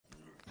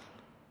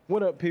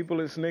What up,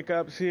 people? It's Nick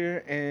Ops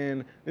here,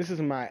 and this is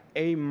my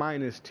A-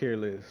 tier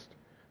list.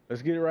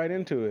 Let's get right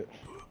into it.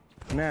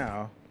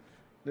 Now,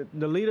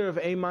 the leader of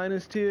A-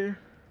 tier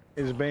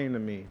is Bane to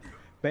me.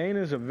 Bane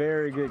is a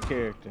very good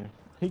character.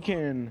 He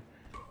can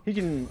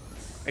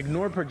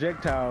ignore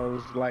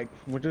projectiles like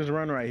with this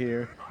run right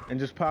here and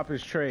just pop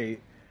his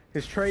trait.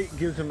 His trait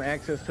gives him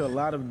access to a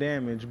lot of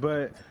damage,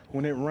 but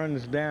when it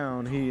runs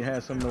down, he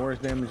has some of the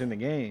worst damage in the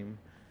game.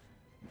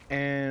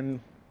 And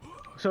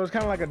so it's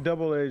kind of like a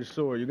double-edged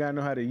sword. You gotta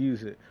know how to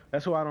use it.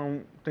 That's why I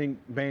don't think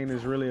Bane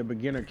is really a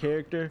beginner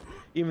character,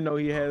 even though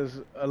he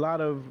has a lot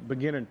of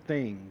beginner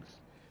things.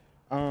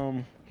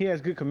 He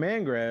has good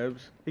command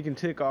grabs. He can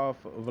tick off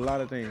of a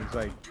lot of things.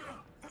 Like,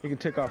 he can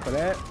tick off of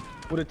that.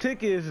 What a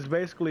tick is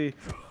basically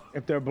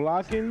if they're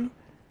blocking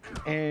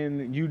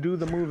and you do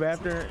the move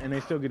after and they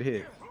still get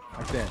hit,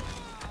 like that.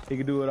 He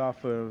can do it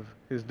off of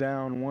his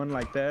down one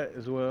like that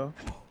as well.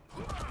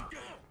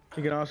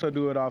 He can also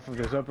do it off of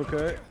his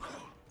uppercut.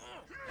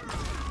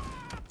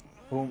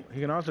 Boom. He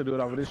can also do it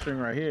off of this string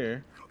right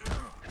here.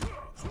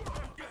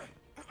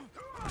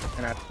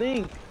 And I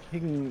think he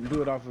can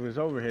do it off of his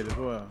overhead as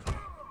well.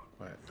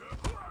 But,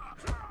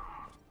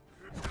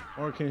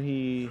 or can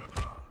he...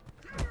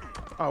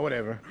 Oh,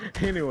 whatever.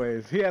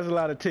 Anyways, he has a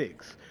lot of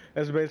ticks.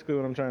 That's basically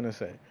what I'm trying to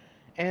say.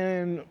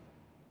 And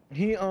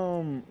he's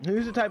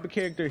the type of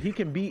character, he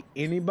can beat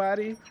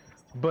anybody,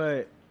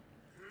 but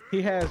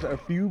he has a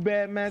few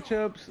bad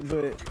matchups,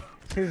 but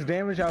his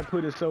damage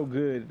output is so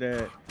good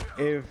that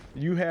if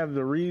you have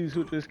the reads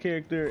with this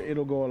character,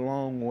 it'll go a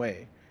long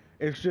way.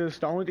 It's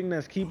just the only thing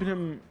that's keeping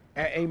him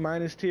at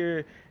A-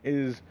 tier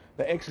is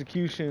the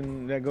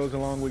execution that goes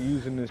along with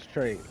using this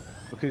trait,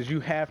 because you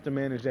have to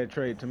manage that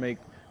trait to make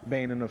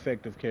Bane an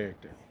effective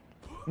character.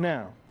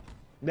 Now,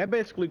 that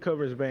basically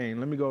covers Bane.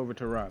 Let me go over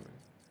to Robin.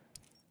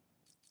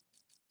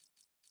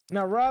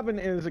 Now, Robin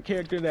is a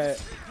character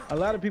that a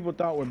lot of people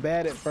thought were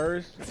bad at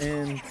first,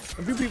 and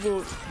a few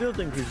people still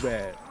think he's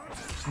bad.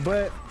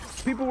 But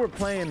people were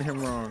playing him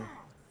wrong.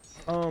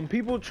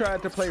 People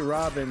tried to play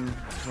Robin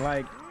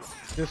like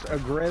this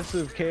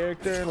aggressive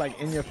character, like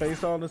in your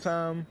face all the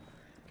time.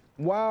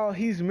 While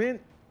he's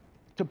meant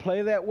to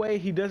play that way,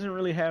 he doesn't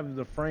really have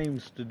the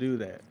frames to do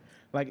that.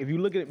 Like, if you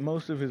look at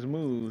most of his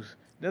moves,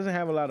 he doesn't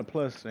have a lot of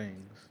plus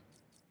things.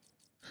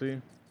 See?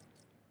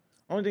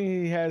 Only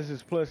thing he has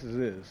his plus is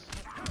this.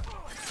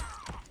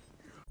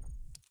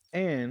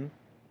 And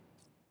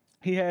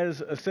he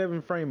has a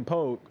 7-frame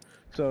poke,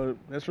 so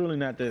that's really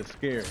not that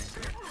scary.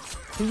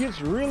 He gets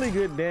really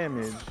good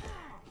damage,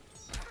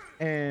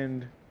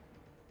 and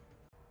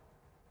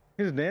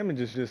his damage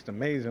is just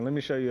amazing. Let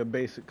me show you a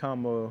basic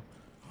combo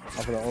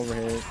off of the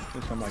overhead.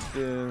 Do something like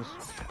this.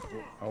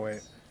 Oh,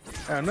 wait.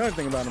 Another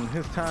thing about him,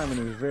 his timing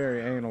is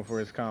very anal for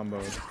his combo.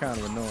 It's kind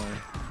of annoying.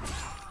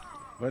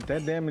 But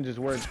that damage is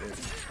worth it.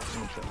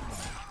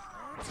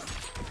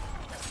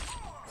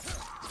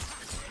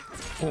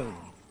 Boom.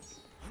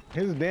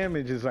 His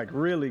damage is like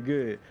really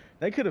good.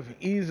 They could have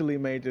easily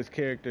made this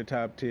character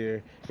top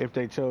tier if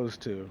they chose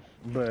to.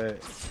 But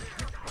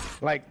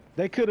like,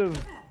 they could have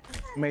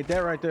made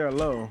that right there a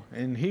low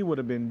and he would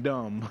have been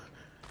dumb.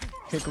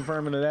 Hit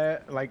confirming to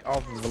that, like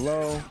off of the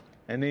low,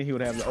 and then he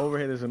would have the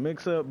overhead as a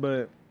mix-up,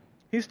 but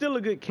he's still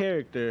a good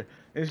character.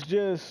 It's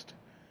just,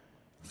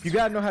 you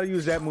gotta know how to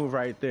use that move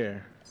right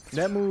there.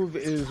 That move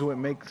is what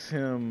makes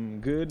him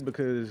good,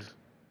 because,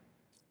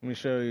 let me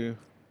show you.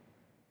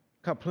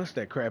 Look how plus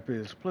that crap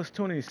is. Plus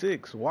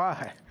 26,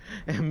 why?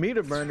 And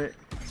meter burn it,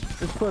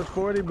 it's plus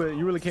 40, but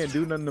you really can't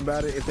do nothing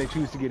about it if they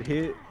choose to get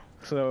hit.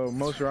 So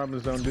most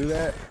Robins don't do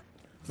that.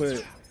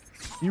 But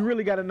you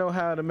really gotta know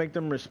how to make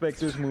them respect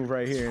this move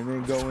right here and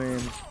then go in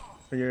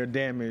for your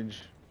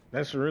damage.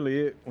 That's really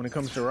it when it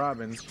comes to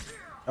Robin.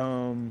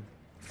 The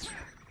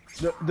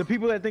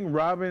people that think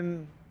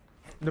Robin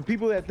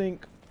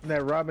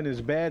that Robin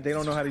is bad, they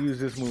don't know how to use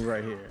this move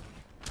right here,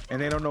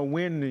 and they don't know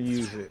when to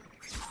use it.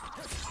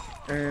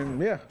 And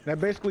yeah, that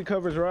basically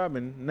covers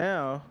Robin.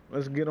 Now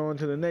let's get on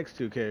to the next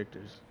two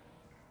characters.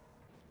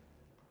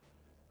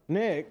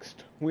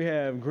 Next we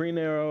have Green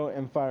Arrow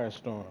and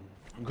Firestorm.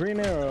 Green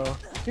Arrow,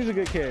 he's a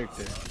good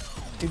character.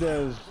 He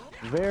does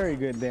very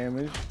good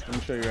damage. Let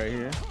me show you right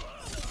here.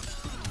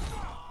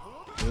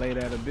 Lay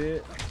that a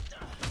bit.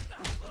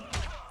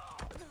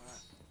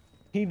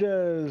 He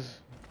does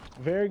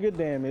very good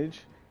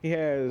damage. He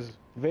has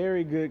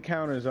very good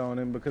counters on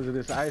him because of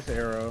this ice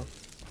arrow.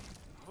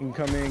 You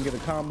can come in and get a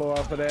combo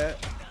off of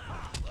that.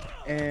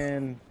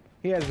 And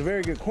he has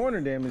very good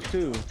corner damage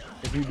too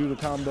if you do the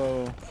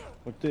combo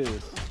with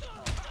this.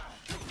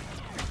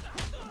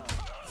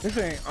 This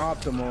ain't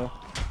optimal,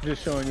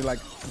 just showing you like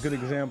a good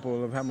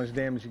example of how much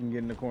damage you can get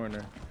in the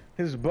corner.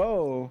 His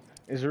bow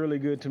is really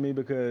good to me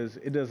because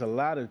it does a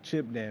lot of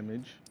chip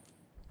damage.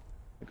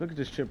 Like, look at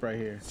this chip right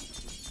here.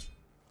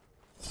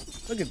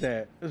 Look at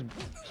that. That's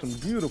some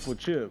beautiful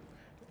chip.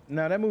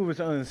 Now that move is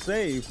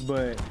unsafe,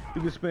 but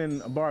you can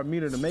spend a bar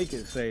meter to make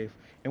it safe.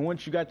 And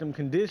once you got them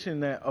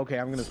conditioned that, okay,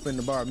 I'm gonna spend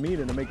the bar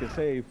meter to make it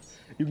safe,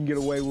 you can get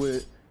away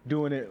with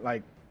doing it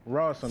like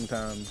raw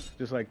sometimes,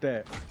 just like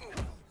that.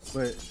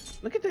 But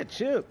look at that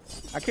chip.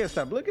 I can't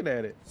stop looking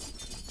at it.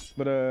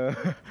 But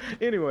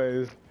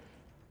anyways.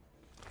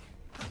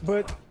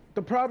 But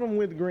the problem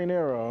with Green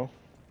Arrow,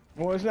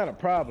 well, it's not a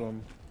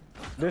problem.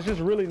 There's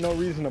just really no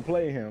reason to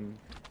play him.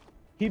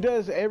 He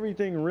does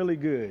everything really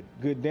good.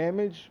 Good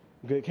damage,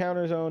 good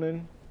counter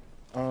zoning,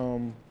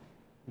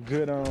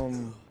 good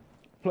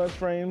plus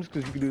frames,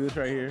 because you can do this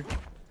right here.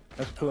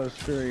 That's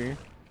 +3.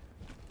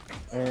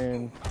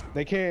 And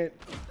they can't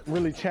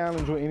really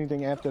challenge with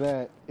anything after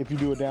that if you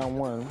do a down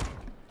 1.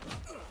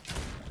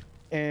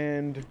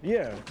 And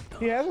yeah,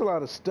 he has a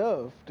lot of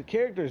stuff. The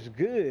character's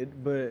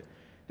good, but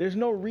there's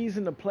no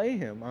reason to play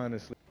him,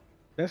 honestly.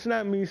 That's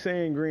not me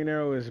saying Green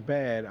Arrow is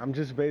bad. I'm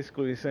just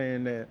basically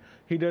saying that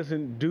he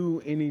doesn't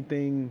do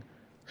anything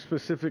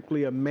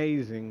specifically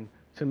amazing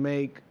to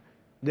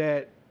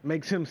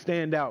makes him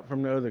stand out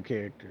from the other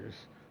characters.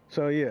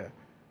 So yeah,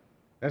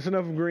 that's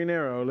enough of Green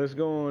Arrow. Let's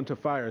go on to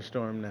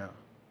Firestorm now.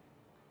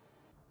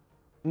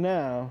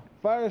 Now,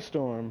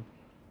 Firestorm,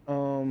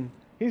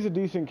 he's a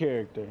decent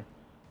character.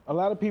 A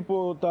lot of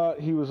people thought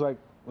he was like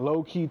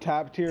low-key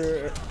top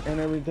tier and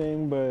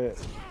everything, but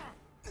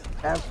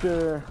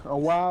after a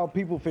while,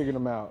 people figured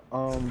him out.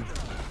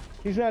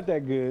 He's not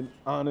that good,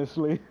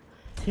 honestly.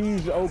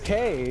 He's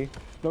okay,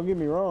 don't get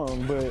me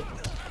wrong, but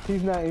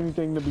he's not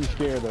anything to be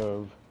scared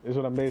of, is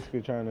what I'm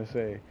basically trying to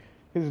say.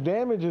 His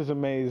damage is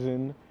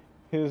amazing,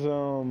 his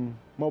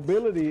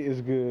mobility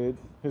is good,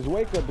 his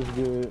wake up is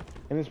good,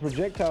 and his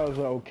projectiles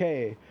are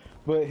okay,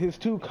 but his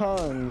two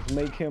cons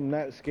make him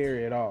not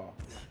scary at all.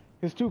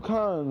 His two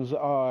cons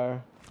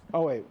are,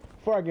 oh wait,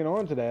 before I get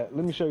on to that,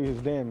 let me show you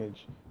his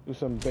damage. Do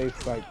some base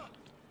like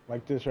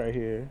this right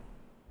here.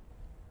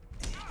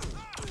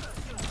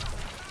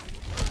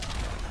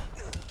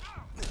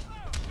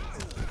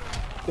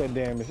 That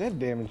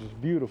damage is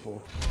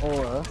beautiful.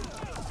 Or,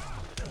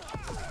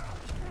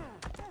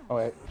 oh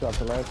wait, drop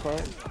the last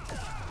part.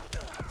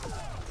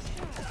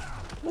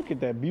 Look at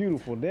that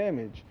beautiful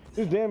damage.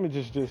 This damage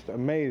is just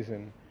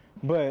amazing.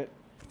 But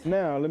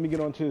now let me get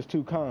on to his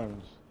two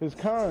cons. His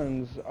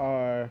cons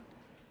are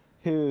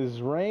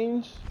his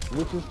range,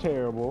 which is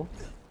terrible.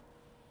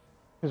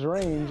 His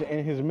range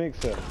and his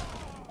mix-ups.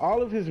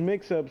 All of his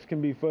mix-ups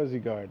can be fuzzy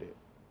guarded.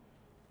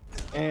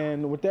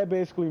 And what that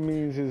basically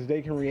means is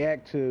they can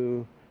react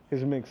to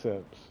his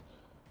mix-ups.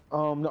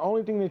 The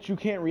only thing that you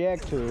can't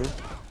react to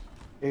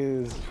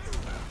is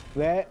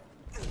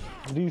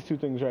these two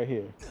things right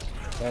here.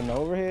 That in the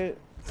overhead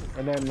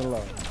and that in the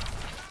low.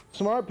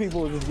 Smart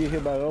people will just get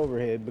hit by the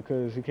overhead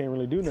because he can't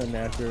really do nothing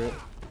after it.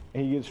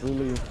 And he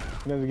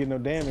doesn't get no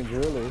damage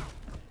really.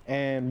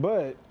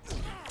 But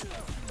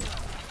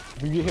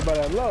if you get hit by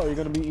that low, you're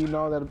gonna be eating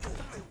all that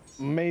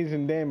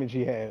amazing damage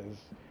he has.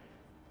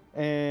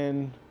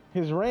 And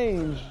his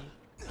range,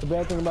 the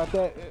bad thing about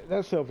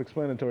that's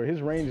self-explanatory.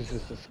 His range is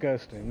just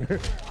disgusting.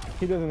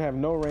 He doesn't have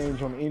no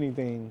range on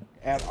anything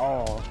at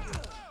all.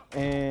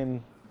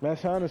 And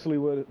that's honestly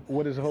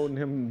what is holding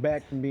him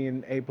back from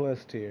being A+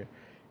 tier.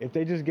 If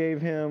they just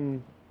gave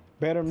him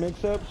better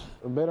mix-ups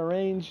or better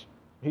range,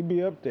 he'd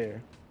be up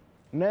there.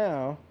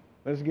 Now,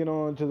 let's get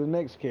on to the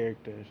next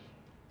characters.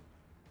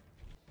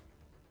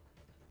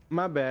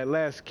 My bad,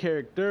 last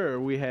character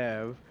we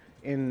have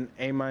in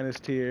A-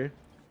 tier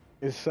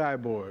is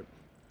Cyborg.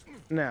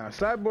 Now,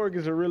 Cyborg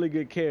is a really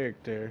good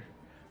character,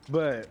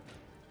 but,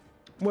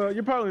 well,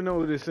 you probably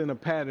know this in a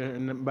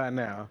pattern by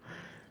now.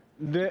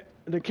 The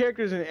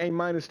characters in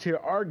A- tier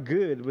are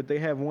good, but they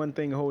have one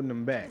thing holding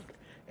them back.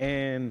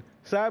 And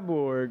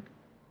Cyborg,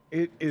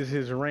 it is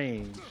his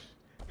range.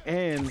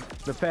 And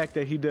the fact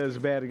that he does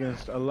bad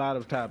against a lot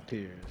of top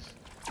tiers.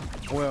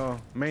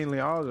 Well, mainly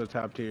all of the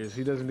top tiers,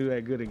 he doesn't do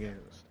that good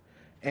against.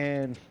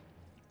 And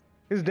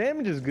his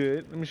damage is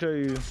good. Let me show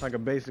you like a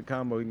basic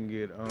combo you can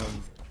get.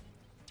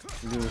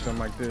 Do something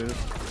like this.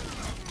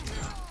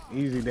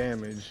 Easy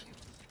damage.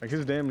 Like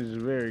his damage is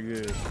very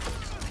good.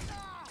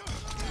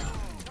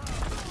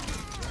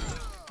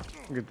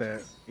 Look at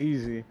that.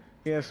 Easy.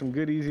 He has some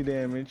good easy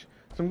damage.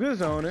 Some good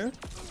zoning.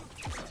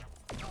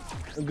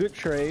 A good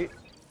trait.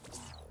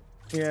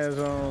 He has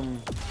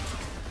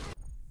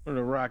what are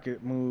the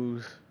rocket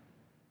moves?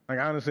 Like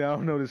honestly, I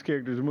don't know this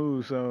character's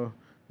moves, so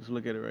just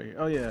look at it right here.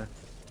 Oh yeah.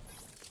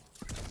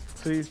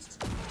 See?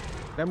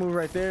 That move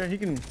right there, he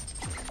can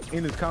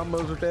end his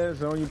combos with that,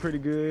 zone you pretty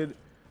good.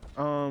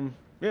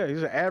 Yeah,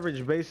 he's an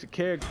average basic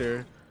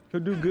character.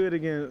 He'll do good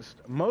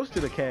against most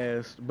of the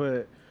cast,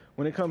 but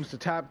when it comes to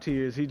top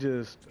tiers, he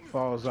just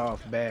falls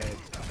off bad.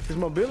 His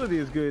mobility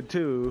is good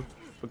too,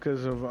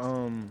 because of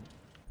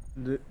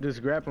this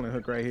grappling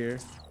hook right here.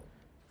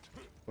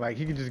 Like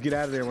he can just get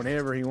out of there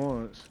whenever he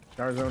wants.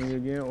 Start zoning you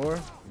again, or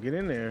get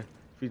in there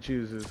if he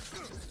chooses.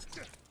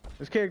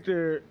 This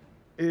character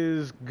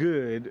is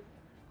good,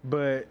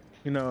 but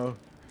you know,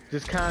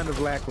 just kind of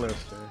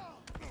lackluster.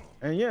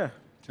 And yeah,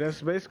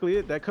 that's basically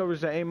it. That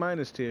covers the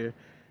A- tier.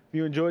 If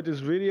you enjoyed this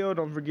video,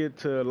 don't forget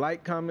to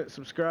like, comment,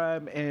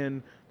 subscribe,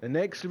 and the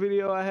next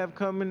video I have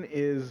coming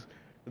is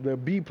the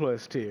B+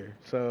 tier.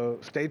 So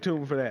stay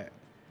tuned for that.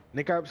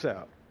 Nick Ops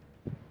out.